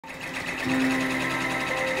Hey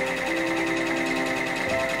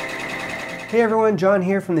everyone, John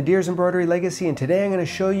here from the Deers Embroidery Legacy, and today I'm going to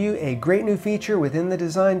show you a great new feature within the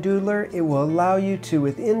Design Doodler. It will allow you to,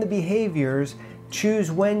 within the behaviors,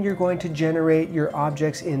 choose when you're going to generate your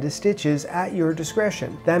objects into stitches at your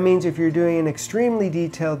discretion. That means if you're doing an extremely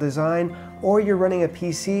detailed design or you're running a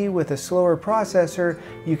PC with a slower processor,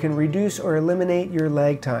 you can reduce or eliminate your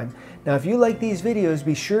lag time. Now if you like these videos,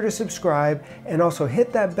 be sure to subscribe and also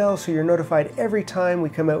hit that bell so you're notified every time we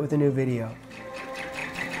come out with a new video.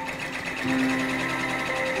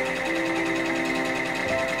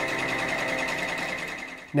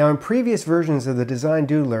 Now in previous versions of the Design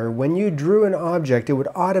Doodler, when you drew an object, it would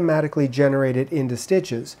automatically generate it into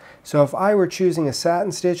stitches. So if I were choosing a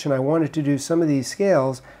satin stitch and I wanted to do some of these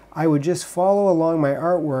scales, I would just follow along my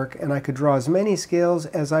artwork and I could draw as many scales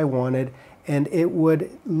as I wanted, and it would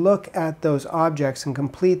look at those objects and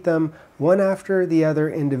complete them one after the other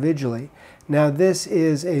individually. Now this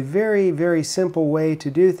is a very, very simple way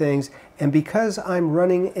to do things, and because I'm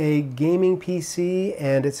running a gaming PC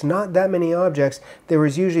and it's not that many objects, there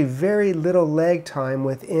was usually very little lag time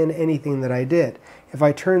within anything that I did. If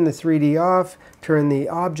I turn the 3D off, turn the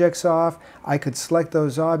objects off, I could select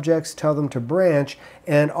those objects, tell them to branch,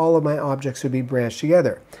 and all of my objects would be branched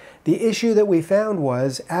together. The issue that we found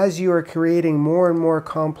was, as you are creating more and more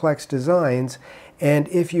complex designs, and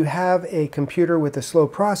if you have a computer with a slow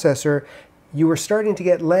processor, you were starting to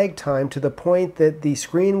get lag time to the point that the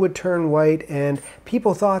screen would turn white and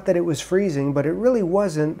people thought that it was freezing, but it really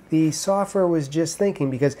wasn't. The software was just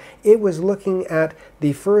thinking, because it was looking at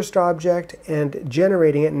the first object and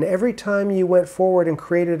generating it, and every time you went forward and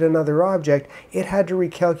created another object, it had to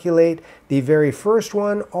recalculate the very first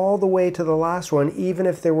one all the way to the last one, even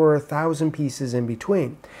if there were 1,000 pieces in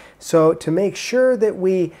between. So to make sure that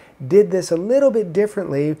we did this a little bit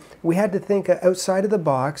differently, we had to think outside of the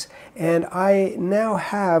box, and I now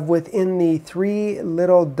have within the 3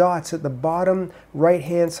 little dots at the bottom right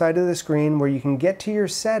hand side of the screen where you can get to your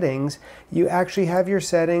settings. You actually have your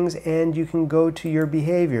settings and you can go to your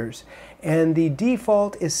behaviors. And the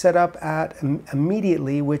default is set up at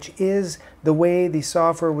immediately, which is the way the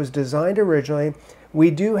software was designed originally. We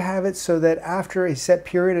do have it so that after a set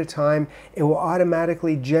period of time, it will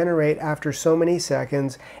automatically generate after so many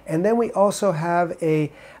seconds. And then we also have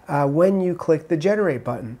a when you click the generate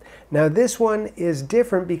button. Now this one is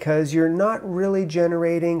different because you're not really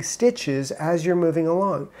generating stitches as you're moving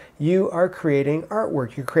along. You are creating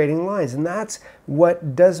artwork, you're creating lines, and that's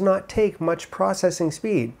what does not take much processing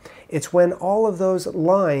speed. It's when all of those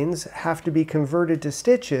lines have to be converted to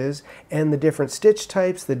stitches, and the different stitch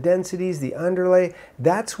types, the densities, the underlay,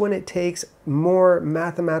 that's when it takes more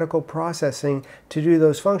mathematical processing to do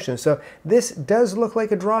those functions. So this does look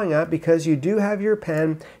like a drawing app because you do have your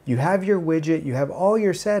pen, you have your widget, you have all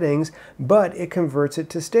your settings, but it converts it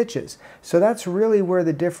to stitches. So that's really where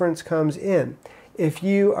the difference comes in. If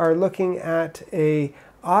you are looking at an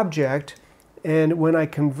object, and when I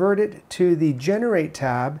convert it to the Generate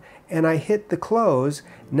tab and I hit the close,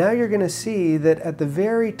 now you're going to see that at the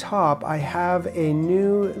very top I have a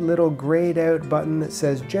new little grayed out button that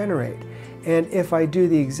says Generate. And if I do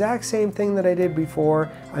the exact same thing that I did before,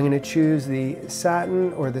 I'm going to choose the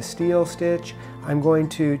satin or the steel stitch. I'm going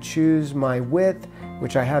to choose my width,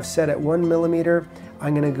 which I have set at 1 millimeter.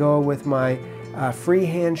 I'm going to go with my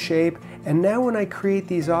freehand shape. And now when I create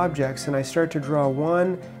these objects and I start to draw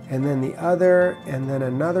one and then the other and then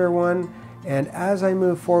another one, and as I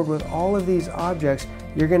move forward with all of these objects,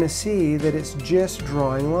 you're going to see that it's just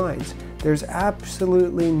drawing lines. There's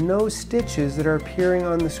absolutely no stitches that are appearing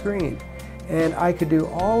on the screen. And I could do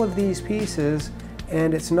all of these pieces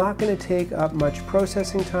and it's not going to take up much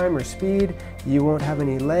processing time or speed. You won't have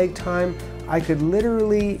any lag time. I could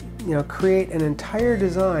literally, create an entire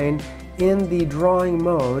design in the drawing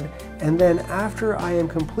mode, and then after I am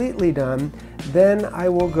completely done, then I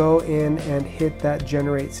will go in and hit that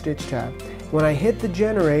Generate Stitch tab. When I hit the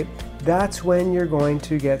Generate, that's when you're going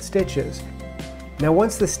to get stitches. Now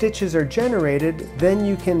once the stitches are generated, then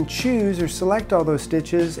you can choose or select all those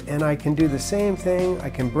stitches, and I can do the same thing. I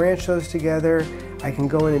can branch those together. I can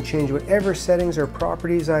go in and change whatever settings or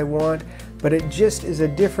properties I want, but it just is a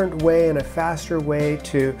different way and a faster way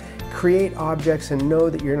to create objects and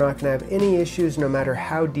know that you're not going to have any issues no matter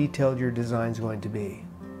how detailed your design is going to be.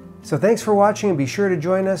 So thanks for watching, and be sure to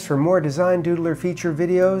join us for more Design Doodler feature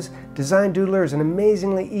videos. Design Doodler is an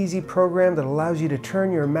amazingly easy program that allows you to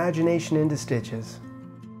turn your imagination into stitches.